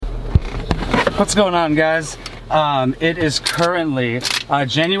What's going on, guys? It is currently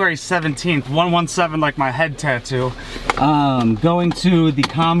January 17th, 117 like my head tattoo. Going to the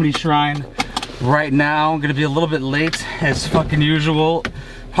Comedy Shrine right now. I'm gonna be a little bit late as fucking usual.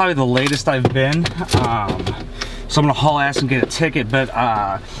 Probably the latest I've been. So I'm gonna haul ass and get a ticket. But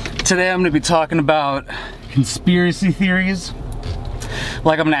today I'm gonna be talking about conspiracy theories.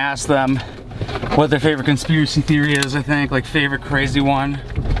 Like, I'm gonna ask them what their favorite conspiracy theory is, I think, like favorite crazy one.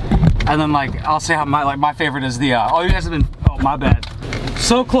 And then like, I'll say how my favorite is the, oh, you guys have been, oh, my bad.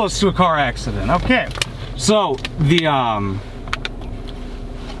 So close to a car accident. Okay. So the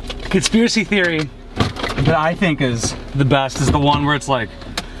conspiracy theory that I think is the best is the one where it's like,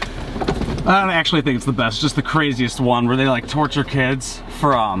 I don't actually think it's the best, just the craziest one where they like torture kids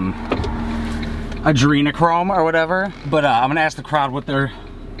for adrenochrome or whatever. But I'm gonna ask the crowd what their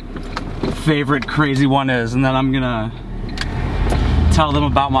favorite crazy one is, and then I'm gonna tell them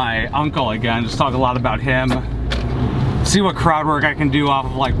about my uncle again, just talk a lot about him, see what crowd work I can do off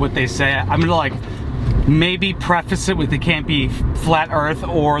of like what they say. I'm gonna like maybe preface it with it can't be flat earth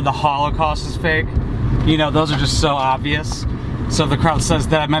or the Holocaust is fake. You know, those are just so obvious. So if the crowd says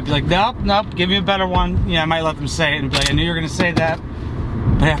that, I might be like, nope, nope, give me a better one. Yeah, I might let them say it and be like, I knew you were gonna say that.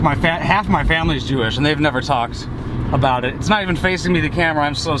 But half my family is Jewish and they've never talked about it. It's not even facing me, the camera,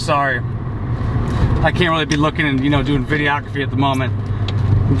 I'm so sorry. I can't really be looking and, you know, doing videography at the moment.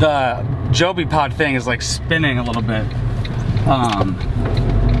 The Joby Pod thing is like spinning a little bit.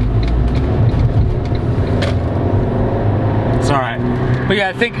 It's all right. But yeah,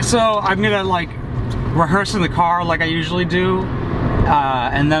 I think, so I'm gonna like rehearse in the car like I usually do.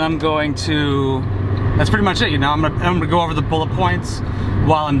 And then I'm going to, that's pretty much it, you know. I'm gonna go over the bullet points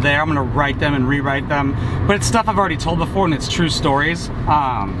while I'm there. I'm gonna write them and rewrite them. But it's stuff I've already told before and it's true stories.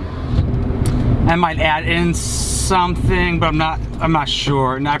 I might add in something, but I'm not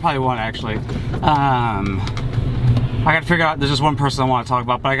sure. No, I probably won't actually. I gotta figure out, there's just one person I want to talk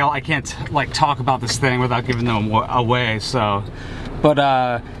about, but I can't like talk about this thing without giving them away, so.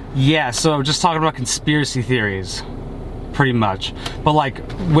 But yeah, so just talking about conspiracy theories, pretty much. But like,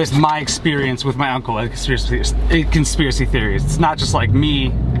 with my experience with my uncle, conspiracy theories. It's not just like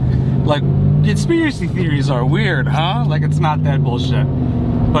me, like, conspiracy theories are weird, huh? Like, it's not that bullshit.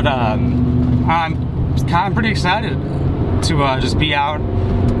 But I'm pretty excited to just be out,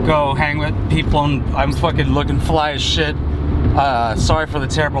 go hang with people, and I'm fucking looking fly as shit. Sorry for the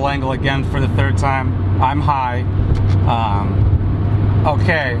terrible angle again for the third time. I'm high.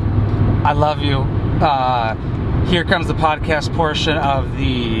 Okay, I love you. Here comes the podcast portion of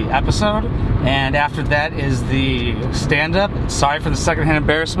the episode, and after that is the stand-up. Sorry for the secondhand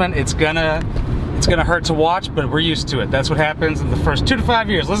embarrassment. It's gonna hurt to watch, but we're used to it. That's what happens in the first 2 to 5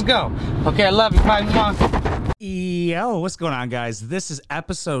 years. Let's go. Okay, I love you. Bye. Yo, what's going on, guys? This is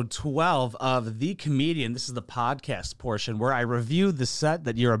episode 12 of The Comedian. This is the podcast portion where I review the set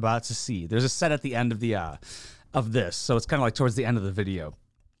that you're about to see. There's a set at the end of the of this, so it's kind of like towards the end of the video.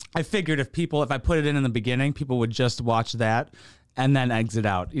 I figured if I put it in the beginning, people would just watch that and then exit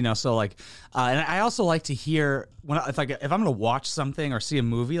out, you know. So like, and I also like to hear if I'm gonna watch something or see a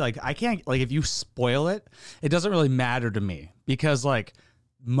movie, like I can't, like, if you spoil it, it doesn't really matter to me because like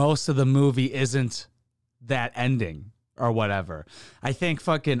most of the movie isn't that ending or whatever. I think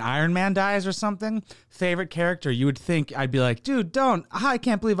fucking Iron Man dies or something. Favorite character, you would think I'd be like, dude, don't. I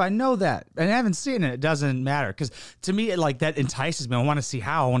can't believe I know that and I haven't seen it. It doesn't matter because to me, like, that entices me. I want to see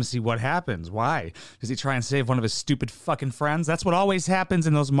how. I want to see what happens. Why does he try and save one of his stupid fucking friends? That's what always happens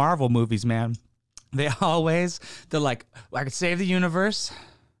in those Marvel movies, man. They're like, I could save the universe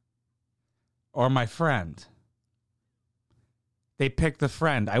or my friend. They pick the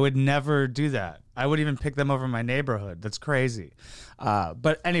friend. I would never do that. I would even pick them over my neighborhood. That's crazy.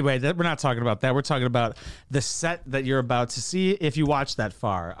 But anyway, we're not talking about that. We're talking about the set that you're about to see if you watch that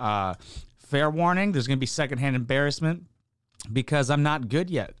far. Fair warning, there's going to be secondhand embarrassment because I'm not good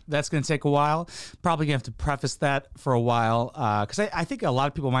yet. That's going to take a while. Probably going to have to preface that for a while because I think a lot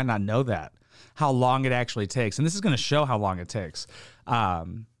of people might not know that, how long it actually takes. And this is going to show how long it takes.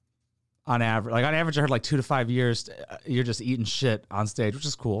 On average, I heard like 2 to 5 years. You're just eating shit on stage, which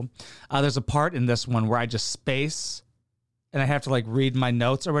is cool. There's a part in this one where I just space, and I have to like read my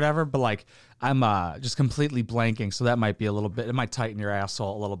notes or whatever. But like I'm just completely blanking, so that might be a little bit. It might tighten your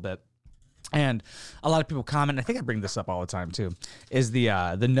asshole a little bit. And a lot of people comment. I think I bring this up all the time too. Is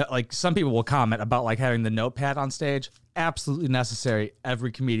like some people will comment about like having the notepad on stage. Absolutely necessary.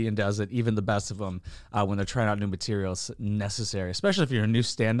 Every comedian does it, even the best of them, when they're trying out new materials. Necessary, especially if you're a new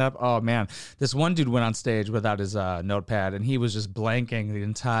stand-up. Oh man, this one dude went on stage without his notepad, and he was just blanking the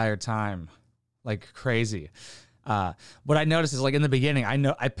entire time, like crazy. What I noticed is like in the beginning,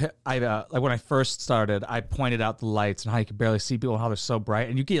 like when I first started, I pointed out the lights and how you could barely see people and how they're so bright,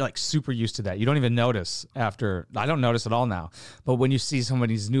 and you get like super used to that. You don't even notice after. I don't notice at all now, but when you see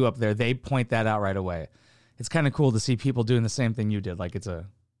somebody's new up there, they point that out right away. It's kind of cool to see people doing the same thing you did. Like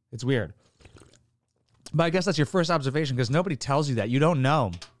it's weird. But I guess that's your first observation because nobody tells you that. You don't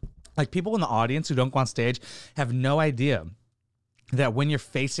know. Like people in the audience who don't go on stage have no idea that when you're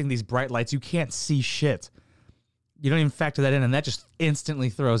facing these bright lights, you can't see shit. You don't even factor that in, and that just instantly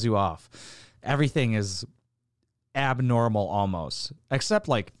throws you off. Everything is abnormal almost, except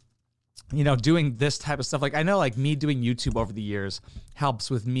like, you know, doing this type of stuff. Like I know like me doing YouTube over the years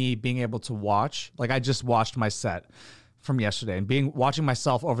helps with me being able to watch. Like I just watched my set from yesterday, and watching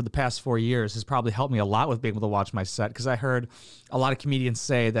myself over the past 4 years has probably helped me a lot with being able to watch my set, because I heard a lot of comedians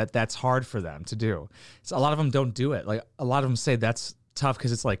say that that's hard for them to do. So a lot of them don't do it. Like a lot of them say that's tough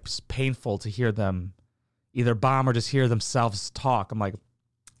because it's like painful to hear them either bomb or just hear themselves talk. I'm like,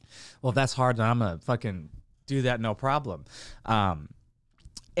 well, if that's hard, then I'm gonna fucking do that, no problem.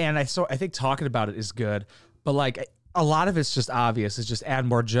 And I think talking about it is good, but like a lot of it's just obvious. It's just add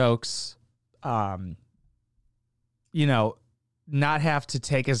more jokes. You know, not have to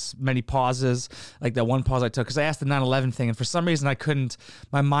take as many pauses, like that one pause I took, because I asked the 9/11 thing, and for some reason I couldn't,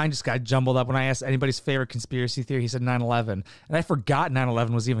 my mind just got jumbled up when I asked anybody's favorite conspiracy theory. He said 9/11, and I forgot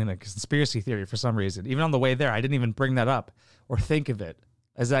 9/11 was even a conspiracy theory for some reason. Even on the way there, I didn't even bring that up or think of it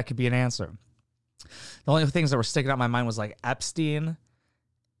as that could be an answer. The only things that were sticking out in my mind was like Epstein,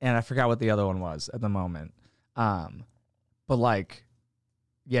 and I forgot what the other one was at the moment. But like,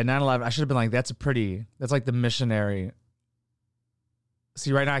 yeah, 9/11, I should have been like, that's like the missionary.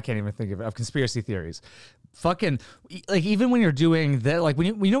 See, right now I can't even think of conspiracy theories. Fucking, like, even when you're doing that, like,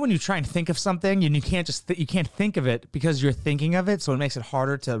 when you try and think of something and you can't you can't think of it because you're thinking of it, so it makes it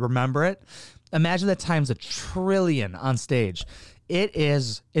harder to remember it. Imagine that times 1 trillion on stage.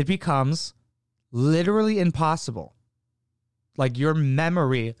 It becomes literally impossible. Like, your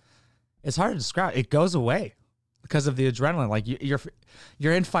memory, it's hard to describe. It goes away because of the adrenaline. Like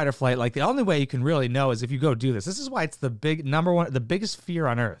you're in fight or flight. Like the only way you can really know is if you go do this. This is why it's the biggest fear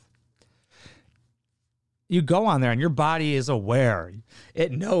on earth. You go on there and your body is aware.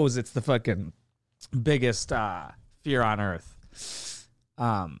 It knows it's the fucking biggest fear on earth.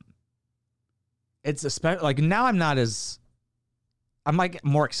 It's especially like now I'm like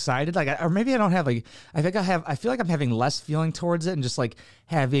more excited, like, or maybe I don't have like, I feel like I'm having less feeling towards it and just like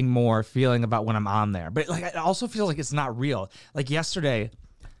having more feeling about when I'm on there. But like, it also feels like it's not real. Like yesterday,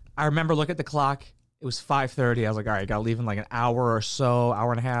 I remember looking at the clock. It was 5:30. I was like, all right, I gotta leave in like an hour or so,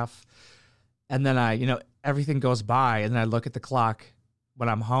 hour and a half. And then everything goes by, and then I look at the clock when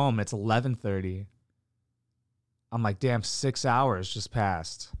I'm home. It's 11:30. I'm like, damn, 6 hours just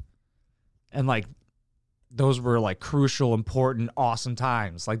passed, and like, those were like crucial, important, awesome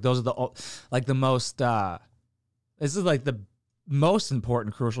times. Like those are the most, this is like the most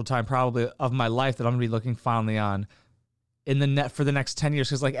important, crucial time probably of my life that I'm gonna be looking fondly on for the next 10 years.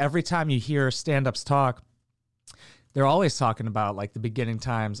 Cause like every time you hear stand-ups talk, they're always talking about like the beginning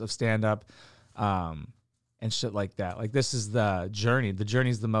times of stand-up, and shit like that. Like this is the journey. The journey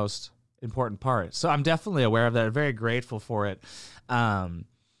is the most important part. So I'm definitely aware of that. I'm very grateful for it.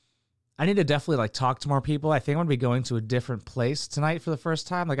 I need to definitely like talk to more people. I think I'm going to be going to a different place tonight for the first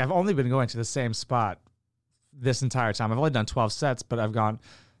time. Like I've only been going to the same spot this entire time. I've only done 12 sets, but I've gone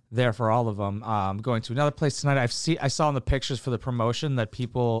there for all of them. Going to another place tonight. I saw in the pictures for the promotion that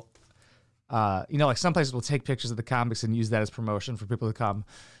people, like some places will take pictures of the comics and use that as promotion for people to come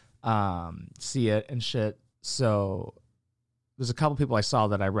see it and shit. So there's a couple people I saw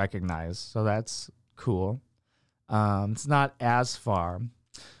that I recognize. So that's cool. It's not as far.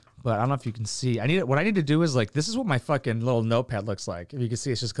 But I don't know if you can see. What I need to do is like, this is what my fucking little notepad looks like. If you can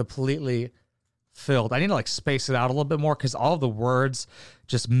see, it's just completely filled. I need to like space it out a little bit more because all of the words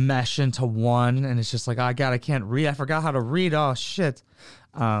just mesh into one, and it's just like, oh God, I can't read. I forgot how to read. Oh shit.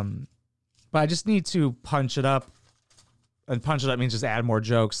 But I just need to punch it up, and punch it up means just add more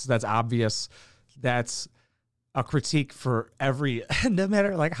jokes. That's obvious. That's a critique for no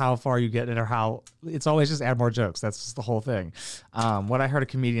matter like how far you get it or how, it's always just add more jokes. That's just the whole thing. What I heard a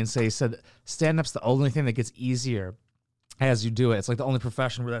comedian say, he said, stand-up's the only thing that gets easier as you do it. It's like the only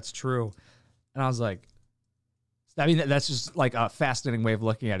profession where that's true. And I was like, I mean, that's just like a fascinating way of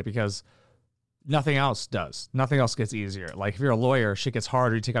looking at it because nothing else does. Nothing else gets easier. Like if you're a lawyer, shit gets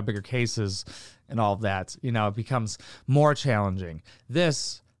harder. You take out bigger cases and all of that. It becomes more challenging.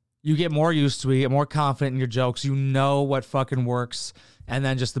 This, you get more used to it, you get more confident in your jokes. You know what fucking works. And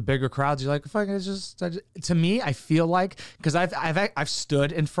then just the bigger crowds, you're like, fucking, to me, I feel like, because I've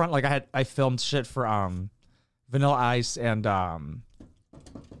stood in front, like I filmed shit for Vanilla Ice and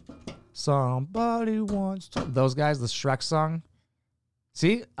Somebody Wants to, those guys, the Shrek song.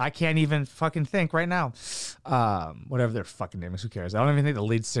 See, I can't even fucking think right now. Whatever their fucking name is, who cares? I don't even think the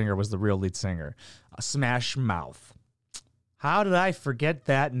lead singer was the real lead singer. Smash Mouth. How did I forget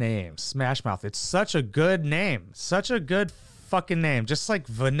that name? Smash Mouth. It's such a good name. Such a good fucking name. Just like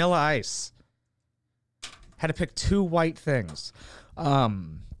Vanilla Ice. Had to pick two white things.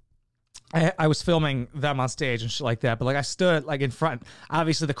 I was filming them on stage and shit like that, but like I stood like in front.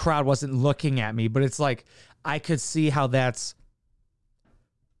 Obviously the crowd wasn't looking at me, but it's like I could see how that's,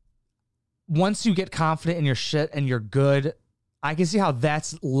 once you get confident in your shit and you're good, I can see how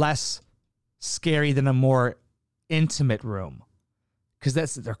that's less scary than a more intimate room.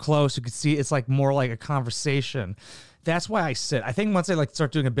 Because they're close, you can see it's like more like a conversation. That's why I sit. I think once I like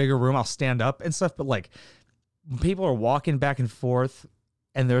start doing a bigger room, I'll stand up and stuff. But like when people are walking back and forth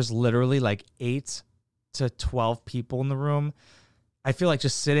and there's literally like 8 to 12 people in the room, I feel like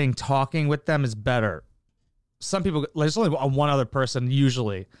just sitting, talking with them is better. Some people, like, there's only one other person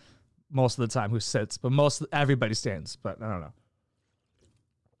usually most of the time who sits, but everybody stands. But I don't know.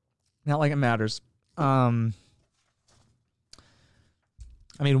 Not like it matters. I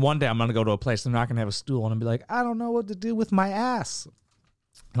mean, one day I'm going to go to a place and I'm not going to have a stool and I'll be like, I don't know what to do with my ass.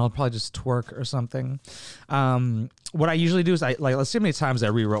 And I'll probably just twerk or something. What I usually do is let's see how many times I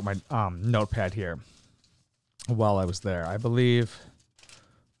rewrote my notepad here while I was there. I believe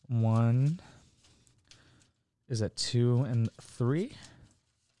 1, is it 2 and 3?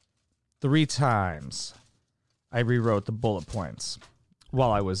 3 times I rewrote the bullet points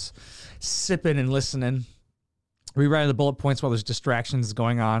while I was sipping and listening. Rewriting the bullet points while there's distractions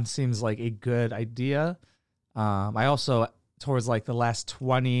going on seems like a good idea. I also, towards like the last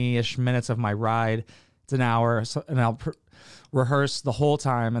 20-ish minutes of my ride, it's an hour, and I'll rehearse the whole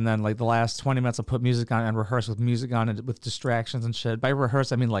time, and then like the last 20 minutes I'll put music on and rehearse with music on and with distractions and shit. By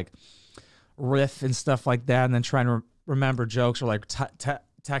rehearse, I mean like riff and stuff like that, and then trying to remember jokes or like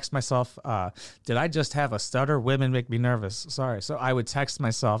text myself, did I just have a stutter? Women make me nervous. Sorry. So I would text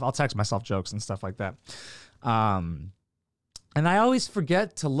myself. I'll text myself jokes and stuff like that. And I always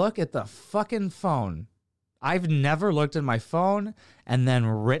forget to look at the fucking phone. I've never looked at my phone and then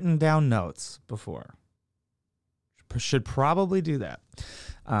written down notes before. Should probably do that.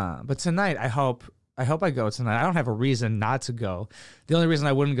 But tonight, I hope I go tonight. I don't have a reason not to go. The only reason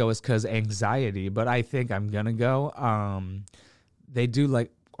I wouldn't go is because anxiety, but I think I'm going to go. They do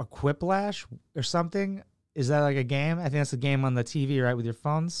like a Quiplash or something. Is that like a game? I think that's a game on the TV, right, with your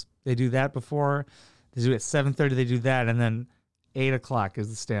phones. They do that before. They do it at 7:30. They do that, and then 8 o'clock is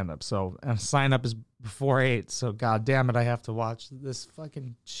the stand-up. So, and sign up is before 8. So, god damn it, I have to watch this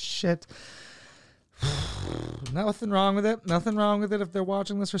fucking shit. Nothing wrong with it. Nothing wrong with it if they're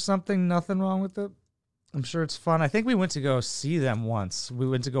watching this or something. Nothing wrong with it. I'm sure it's fun. I think we went to go see them once. We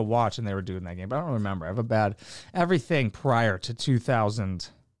went to go watch, and they were doing that game. But I don't remember. I have a bad... Everything prior to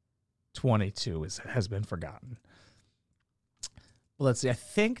 2022 has been forgotten. Well, let's see. I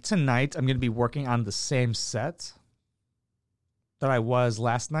think tonight I'm going to be working on the same set that I was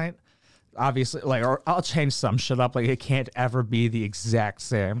last night. Obviously, like, or I'll change some shit up. Like, it can't ever be the exact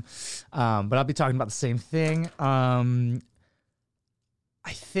same. But I'll be talking about the same thing. I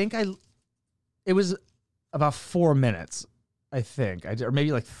think it was about 4 minutes, I think. Or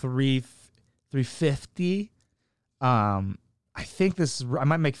maybe like 350. I think I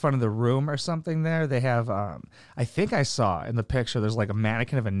might make fun of the room or something there. They have, I think I saw in the picture, there's like a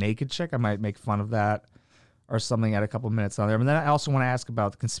mannequin of a naked chick. I might make fun of that or something at a couple minutes on there. But then I also want to ask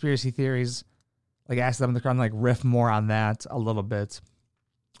about the conspiracy theories, like ask them in the crowd, like riff more on that a little bit.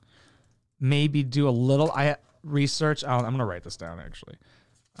 Maybe do a little research. I'm going to write this down actually.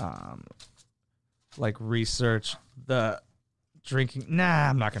 Like research the drinking. Nah,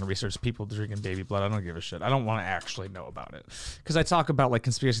 I'm not going to research people drinking baby blood. I don't give a shit. I don't want to actually know about it. Because I talk about like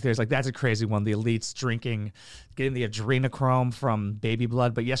conspiracy theories. Like that's a crazy one. The elites drinking, getting the adrenochrome from baby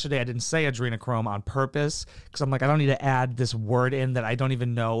blood. But yesterday I didn't say adrenochrome on purpose. Because I'm like, I don't need to add this word in that I don't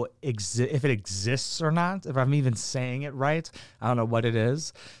even know if it exists or not. If I'm even saying it right. I don't know what it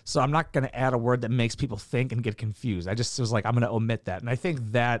is. So I'm not going to add a word that makes people think and get confused. I just was like, I'm going to omit that. And I think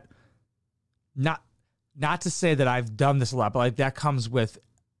that not to say that I've done this a lot, but like that comes with,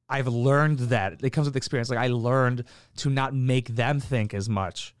 I've learned that. It comes with experience. Like I learned to not make them think as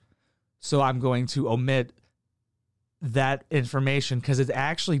much. So I'm going to omit that information because it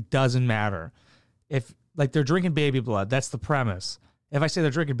actually doesn't matter. If like they're drinking baby blood, that's the premise. If I say they're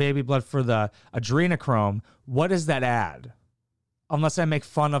drinking baby blood for the adrenochrome, what does that add unless I make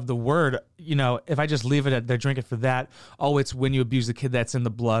fun of the word, if I just leave it at they're drinking for that, oh, it's when you abuse the kid that's in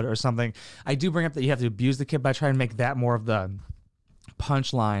the blood or something. I do bring up that you have to abuse the kid, but I try and make that more of the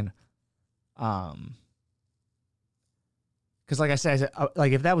punchline. Because like I said,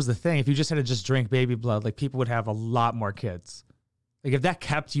 like if that was the thing, if you just had to just drink baby blood, like people would have a lot more kids. Like if that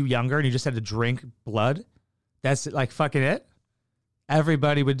kept you younger and you just had to drink blood, that's like fucking it.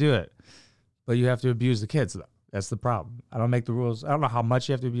 Everybody would do it. But you have to abuse the kids though. That's the problem. I don't make the rules. I don't know how much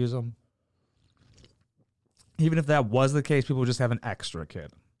you have to abuse them. Even if that was the case, people would just have an extra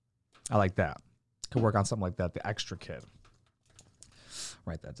kid. I like that. Could work on something like that, the extra kid.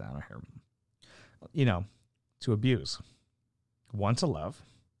 Write that down here. To abuse. One to love.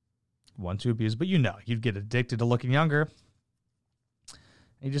 One to abuse. But you'd get addicted to looking younger.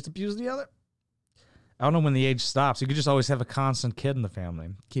 And you just abuse the other. I don't know when the age stops. You could just always have a constant kid in the family.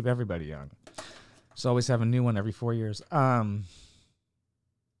 Keep everybody young. So always have a new one every 4 years. But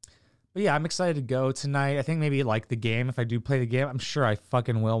yeah, I'm excited to go tonight. I think maybe like the game. If I do play the game, I'm sure I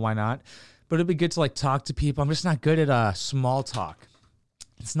fucking will. Why not? But it'd be good to like talk to people. I'm just not good at small talk.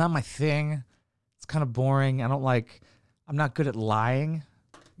 It's not my thing. It's kind of boring. I'm not good at lying.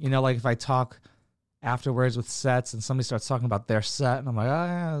 Like if I talk afterwards with sets and somebody starts talking about their set and I'm like,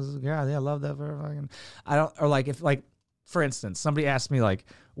 oh yeah, I love that. For instance, somebody asked me like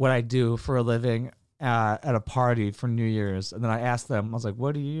what I do for a living at a party for New Year's. And then I asked them, I was like,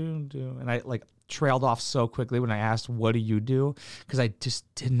 what do you do? And I like trailed off so quickly when I asked, what do you do? Because I just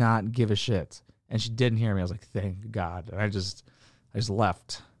did not give a shit. And she didn't hear me. I was like, thank God. And I just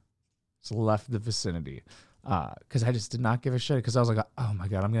left. Just left the vicinity. Because I just did not give a shit. Because I was like, oh my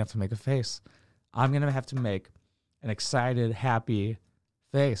God, I'm going to have to make a face. I'm going to have to make an excited, happy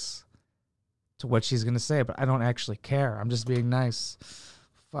face to what she's going to say. But I don't actually care. I'm just being nice.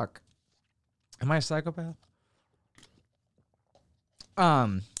 Fuck. Am I a psychopath?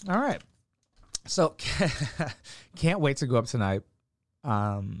 All right. So can't wait to go up tonight.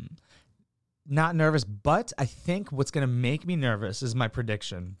 Not nervous, but I think what's going to make me nervous is my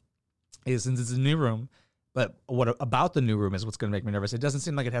prediction. Is since it's a new room, but what about the new room is what's going to make me nervous. It doesn't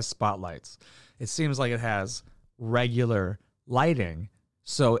seem like it has spotlights. It seems like it has regular lighting.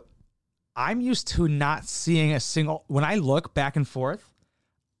 So I'm used to not seeing a single. When I look back and forth,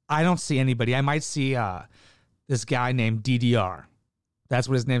 I don't see anybody. I might see this guy named DDR. That's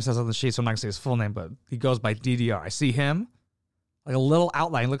what his name says on the sheet, so I'm not going to say his full name, but he goes by DDR. I see him, like a little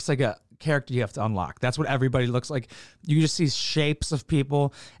outline. It looks like a character you have to unlock. That's what everybody looks like. You just see shapes of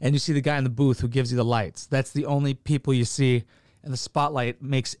people, and you see the guy in the booth who gives you the lights. That's the only people you see, and the spotlight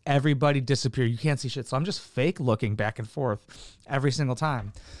makes everybody disappear. You can't see shit. So I'm just fake looking back and forth every single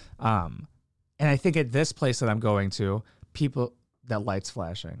time. And I think at this place that I'm going to, people... That light's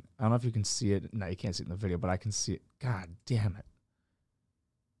flashing. I don't know if you can see it. No, you can't see it in the video, but I can see it. God damn it.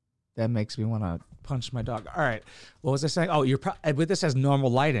 That makes me want to punch my dog. All right. What was I saying? Oh, with this as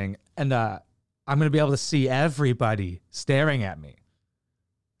normal lighting, and I'm going to be able to see everybody staring at me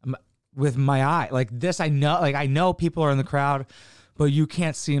with my eye. Like this, I know people are in the crowd, but you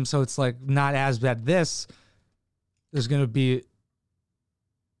can't see them, so it's like not as bad. There's going to be...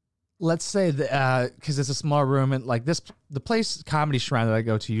 Let's say that because it's a small room and like the place Comedy Shrine that I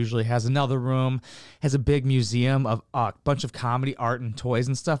go to usually has another room, has a big museum of a bunch of comedy art and toys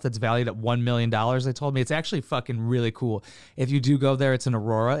and stuff that's valued at $1 million. They told me it's actually fucking really cool. If you do go there, it's in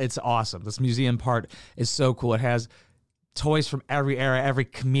Aurora. It's awesome. This museum part is so cool. It has toys from every era, every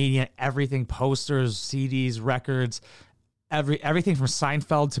comedian, everything, posters, CDs, records, everything from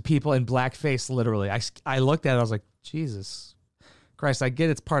Seinfeld to people in blackface. Literally, I looked at it. I was like, Jesus Christ, I get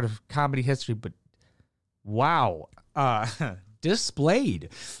it's part of comedy history, but wow, displayed.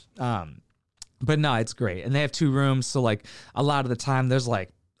 But no, it's great. And they have 2 rooms. So like a lot of the time there's like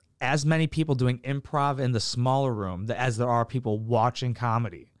as many people doing improv in the smaller room as there are people watching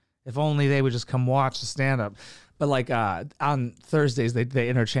comedy. If only they would just come watch the stand up. But like on Thursdays, they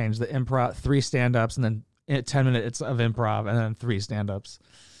interchange the improv, 3 stand-ups and then 10 minutes of improv and then 3 stand-ups.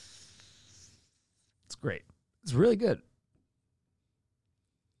 It's great. It's really good.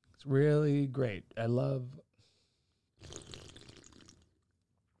 It's really great. I love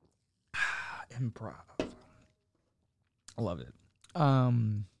improv. I love it.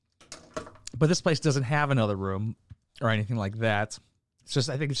 But this place doesn't have another room or anything like that. It's just,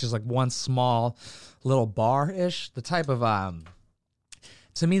 I think it's just like one small little bar-ish. The type of,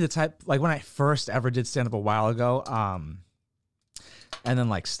 to me, the type, like when I first ever did stand-up a while ago, and then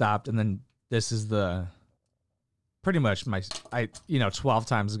like stopped, and then this is the... Pretty much 12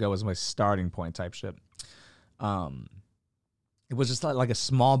 times ago was my starting point type shit. It was just like a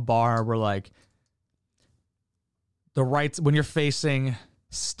small bar where like the right, when you're facing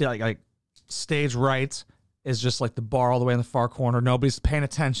like stage right is just like the bar all the way in the far corner. Nobody's paying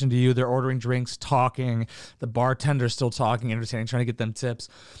attention to you. They're ordering drinks, talking. The bartender's still talking, entertaining, trying to get them tips.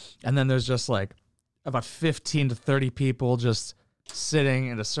 And then there's just like about 15 to 30 people just sitting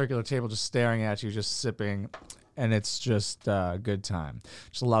at a circular table, just staring at you, just sipping. And it's just a good time.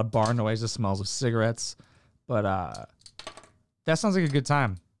 Just a loud bar noise, the smells of cigarettes. But that sounds like a good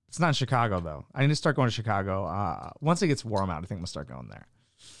time. It's not in Chicago, though. I need to start going to Chicago. Once it gets warm out, I think I'm going to start going there.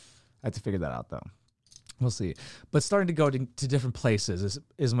 I have to figure that out, though. We'll see. But starting to go to different places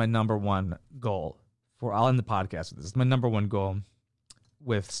is my number one goal. I'll end the podcast with this. It's my number one goal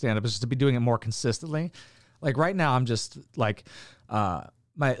with stand-up is just to be doing it more consistently. Like right now, I'm just like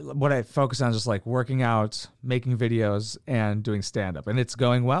what I focus on is just like working out, making videos, and doing stand-up. And it's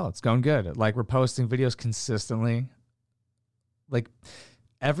going well. It's going good. Like we're posting videos consistently. Like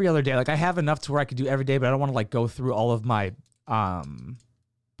every other day. Like I have enough to where I could do every day, but I don't want to like go through all of my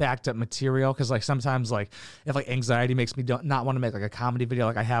backed up material, because like sometimes like if like anxiety makes me not want to make like a comedy video,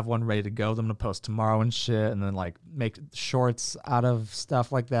 like I have one ready to go that I'm gonna post tomorrow and shit, and then like make shorts out of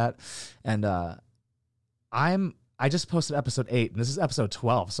stuff like that. And I just posted episode 8 and this is episode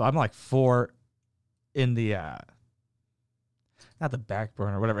 12, so I'm like 4 in the not the back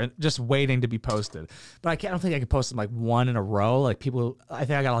burner or whatever, just waiting to be posted. But I don't think I can post them like 1 in a row. Like people, I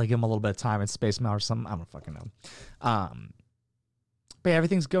think I gotta like give them a little bit of time and space them out or something. I don't fucking know. But yeah,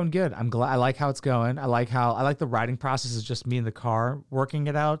 everything's going good. I'm glad. I like how it's going. I like the writing process is just me in the car working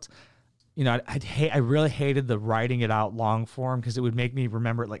it out. You know, I really hated the writing it out long form because it would make me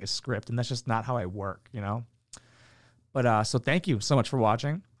remember it like a script, and that's just not how I work, you know? But so thank you so much for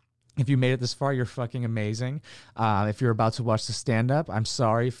watching. If you made it this far, you're fucking amazing. If you're about to watch the stand-up, I'm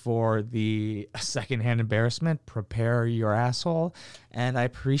sorry for the secondhand embarrassment. Prepare your asshole, and I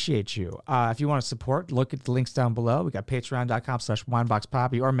appreciate you. If you want to support, look at the links down below. We got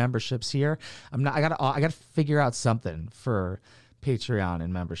patreon.com/wineboxpoppy or memberships here. I gotta figure out something for Patreon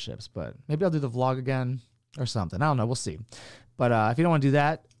and memberships, but maybe I'll do the vlog again or something. I don't know. We'll see. But if you don't want to do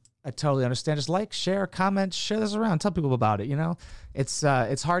that, I totally understand. Just like, share, comment, share this around. Tell people about it, you know? It's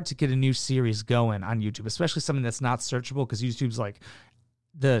hard to get a new series going on YouTube, especially something that's not searchable, because YouTube's like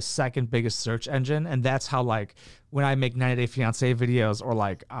the second biggest search engine. And that's how like when I make 90 Day Fiancé videos or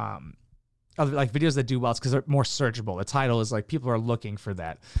like other like videos that do well, it's because they're more searchable. The title is like people are looking for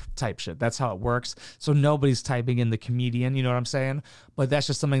that type shit. That's how it works. So nobody's typing in the comedian, you know what I'm saying? But that's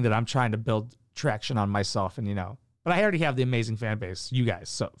just something that I'm trying to build traction on myself, and you know. But I already have the amazing fan base, you guys.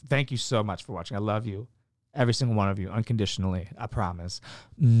 So thank you so much for watching. I love you. Every single one of you, unconditionally. I promise.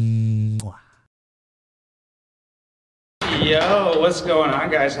 Mwah. Yo, what's going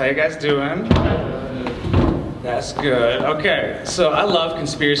on, guys? How you guys doing? That's good. Okay, so I love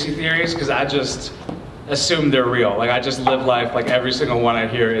conspiracy theories because I just assume they're real. Like I just live life like every single one I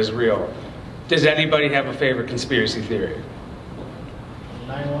hear is real. Does anybody have a favorite conspiracy theory?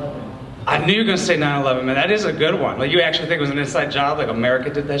 9/11. I knew you were going to say 9/11, man. That is a good one. Like, you actually think it was an inside job? Like, America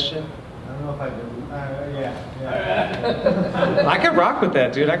did that shit? I don't know if I do. Yeah. I can rock with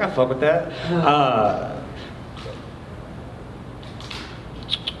that, dude. I can fuck with that.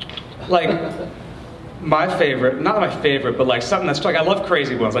 Like, my favorite, not my favorite, but like something that's like, I love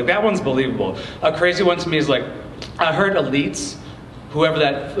crazy ones. Like, that one's believable. A crazy one to me is like, I heard elites, whoever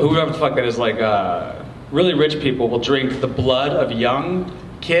the fuck that is, like, really rich people will drink the blood of young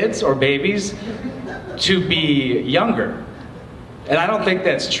kids or babies to be younger. And I don't think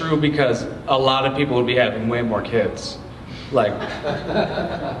that's true, because a lot of people would be having way more kids. Like,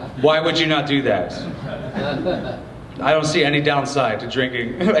 why would you not do that? I don't see any downside to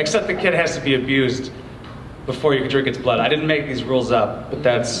drinking, except the kid has to be abused before you can drink its blood. I didn't make these rules up, but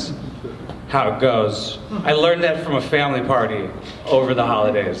that's how it goes. I learned that from a family party over the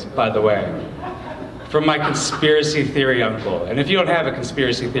holidays, by the way. From my conspiracy theory uncle. And if you don't have a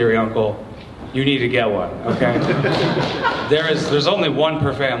conspiracy theory uncle, you need to get one, okay? There's only one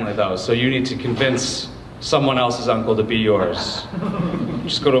per family though, so you need to convince someone else's uncle to be yours.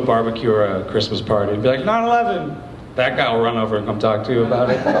 Just go to a barbecue or a Christmas party and be like, 9/11. That guy will run over and come talk to you about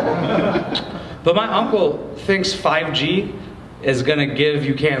it. But my uncle thinks 5G is gonna give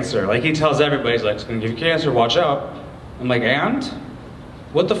you cancer. Like he tells everybody, he's like, it's gonna give you cancer, watch out. I'm like, and?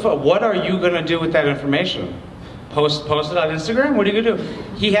 What the fuck? What are you gonna do with that information? Post it on Instagram? What are you gonna do?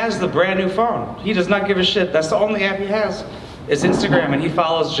 He has the brand new phone. He does not give a shit. That's the only app he has. It's Instagram, and he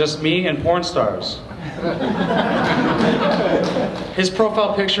follows just me and porn stars. His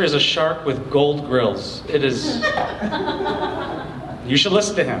profile picture is a shark with gold grills. It is. You should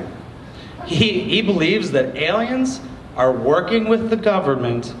listen to him. He believes that aliens are working with the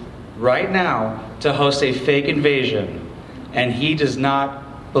government right now to host a fake invasion, and he does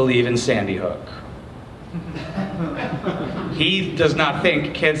not believe in Sandy Hook. He does not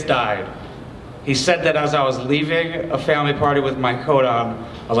think kids died. He said that as I was leaving a family party with my coat on.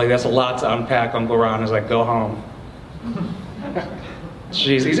 I was like, that's a lot to unpack, Uncle Ron, as I go home.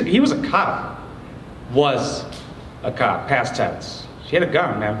 Jeez, he was a cop. Was a cop, past tense. He had a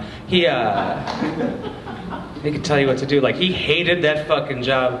gun, man. He could tell you what to do. Like, he hated that fucking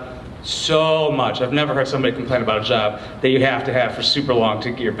job so much. I've never heard somebody complain about a job that you have to have for super long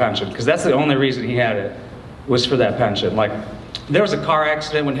to get your pension, because that's the only reason he had it, was for that pension. Like, there was a car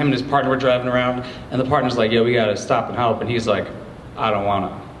accident when him and his partner were driving around, and the partner's like, yo, we gotta stop and help, and he's like, I don't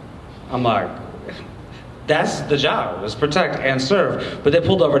wanna. I'm like, that's the job, is protect and serve. But they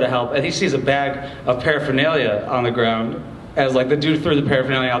pulled over to help, and he sees a bag of paraphernalia on the ground, as like the dude threw the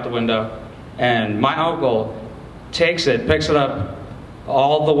paraphernalia out the window, and my uncle takes it, picks it up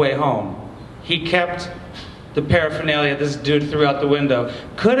all the way home. He kept the paraphernalia this dude threw out the window.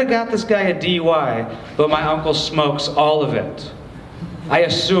 Could have got this guy a DUI, but my uncle smokes all of it. I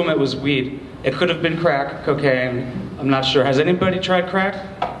assume it was weed. It could have been crack, cocaine. I'm not sure. Has anybody tried crack?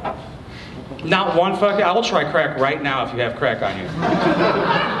 Not one fucking. I will try crack right now if you have crack on you.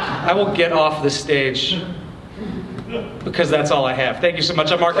 I will get off the stage because that's all I have. Thank you so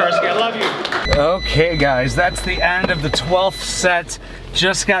much. I'm Mark Karski. I love you. Okay, guys, that's the end of the 12th set.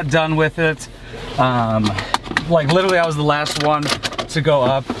 Just got done with it. Like literally, I was the last one to go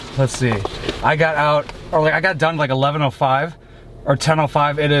up. Let's see. I got out, or like I got done like 11:05 or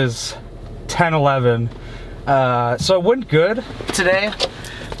 10:05. It is 10:11. So it went good today.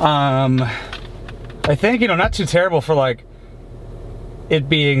 I think, you know, not too terrible for like it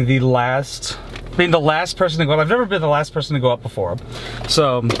being the last person to go up. I've never been the last person to go up before.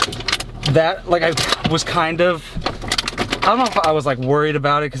 So that, like, I was kind of, I don't know if I was like worried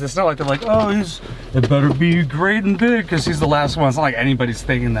about it, because it's not like they're like, oh, it better be great and big because he's the last one. It's not like anybody's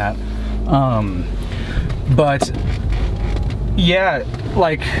thinking that. But yeah,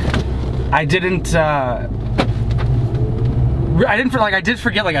 like I did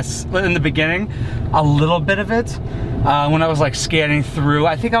forget like in the beginning a little bit of it when I was like scanning through.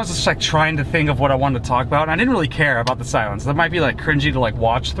 I think I was just like trying to think of what I wanted to talk about, and I didn't really care about the silence. That might be like cringy to like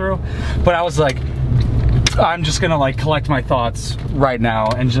watch through, but I was like, I'm just gonna like collect my thoughts right now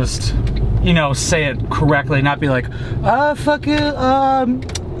and just, you know, say it correctly, not be like, fuck it,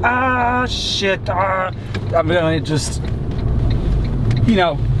 shit, I'm gonna just, you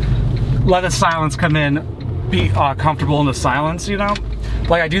know, let the silence come in, be comfortable in the silence, you know?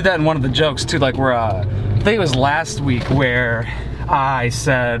 Like I do that in one of the jokes too, like where, I think it was last week where I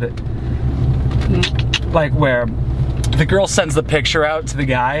said, like where the girl sends the picture out to the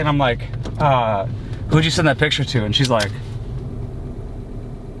guy and I'm like, who'd you send that picture to? And she's like,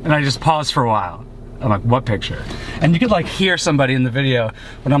 and I just paused for a while. I'm like, what picture? And you could like hear somebody in the video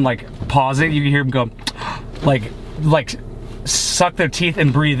when I'm like pausing, you can hear them go, like suck their teeth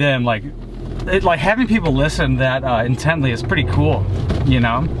and breathe in. Like having people listen that intently is pretty cool, you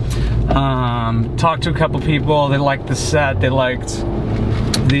know? Talked to a couple people, they liked the set, they liked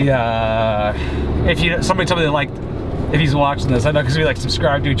the, somebody told me they liked, if he's watching this, I know because we like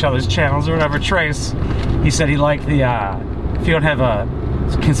subscribe to each other's channels or whatever. Trace, he said he liked the, if you don't have a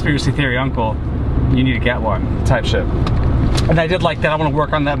conspiracy theory uncle, you need to get one type shit. And I did like that. I want to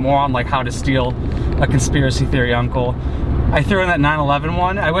work on that more, on like how to steal a conspiracy theory uncle. I threw in that 9/11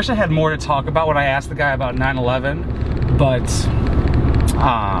 one. I wish I had more to talk about when I asked the guy about 9/11, but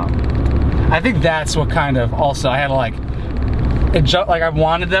I think that's what kind of also I had to like, like I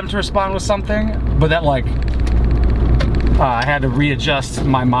wanted them to respond with something, but that like I had to readjust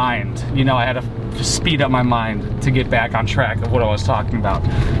my mind. You know, I had to speed up my mind to get back on track of what I was talking about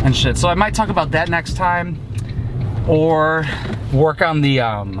and shit. So I might talk about that next time, or work on the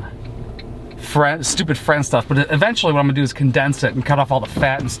stupid friend stuff. But eventually what I'm gonna do is condense it and cut off all the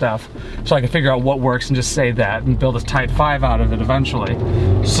fat and stuff so I can figure out what works and just say that and build a tight 5 out of it eventually.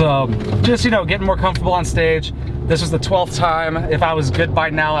 So just, you know, getting more comfortable on stage. This was the 12th time. If I was good by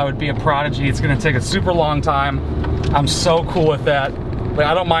now, I would be a prodigy. It's gonna take a super long time. I'm so cool with that. But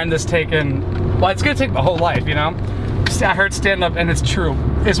I don't mind this taking, well, it's gonna take my whole life, you know? I heard stand up, and it's true.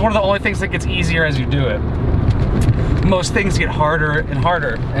 It's one of the only things that gets easier as you do it. Most things get harder and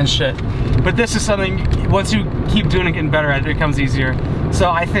harder and shit. But this is something, once you keep doing it, getting better at it, it becomes easier.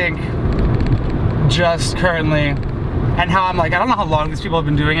 So I think just currently, and how I'm like, I don't know how long these people have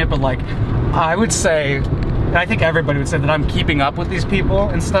been doing it, but like, I would say, and I think everybody would say that I'm keeping up with these people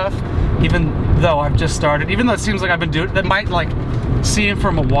and stuff, even though I've just started, even though it seems like I've been doing it, that might like seem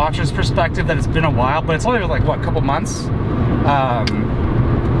from a watcher's perspective that it's been a while, but it's only like, what, a couple months?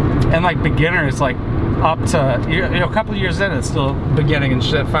 and like beginner is like up to a couple of years in, it's still beginning and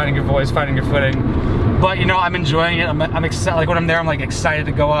shit, finding your voice, finding your footing. But I'm enjoying it. I'm excited. Like when I'm there, I'm like excited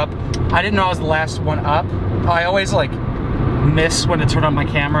to go up. I didn't know I was the last one up. I always like miss when to turn on my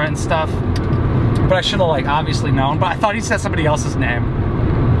camera and stuff. But I should have like obviously known. But I thought he said somebody else's name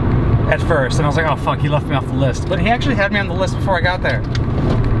at first, and I was like, oh fuck, he left me off the list. But he actually had me on the list before I got there,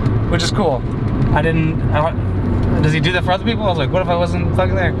 which is cool. Does he do that for other people? I was like, what if I wasn't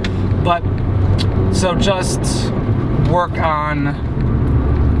fucking there? But so just work on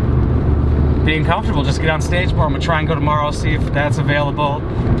being comfortable, just get on stage more. I'm gonna try and go tomorrow, see if that's available.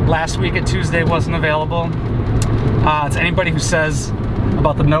 Last week at Tuesday wasn't available. To anybody who says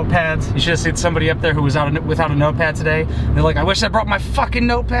about the notepads, you should have seen somebody up there who was without a notepad today. They're like, I wish I brought my fucking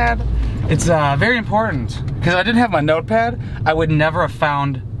notepad. It's very important, because if I didn't have my notepad, I would never have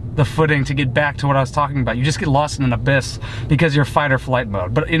found the footing to get back to what I was talking about. You just get lost in an abyss because you're fight or flight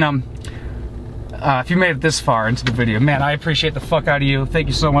mode. But if you made it this far into the video, man, I appreciate the fuck out of you. Thank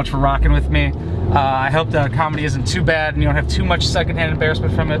you so much for rocking with me. I hope the comedy isn't too bad and you don't have too much secondhand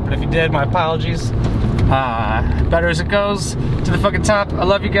embarrassment from it, but if you did, my apologies. Better as it goes to the fucking top. I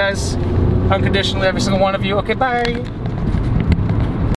love you guys unconditionally, every single one of you. Okay, bye.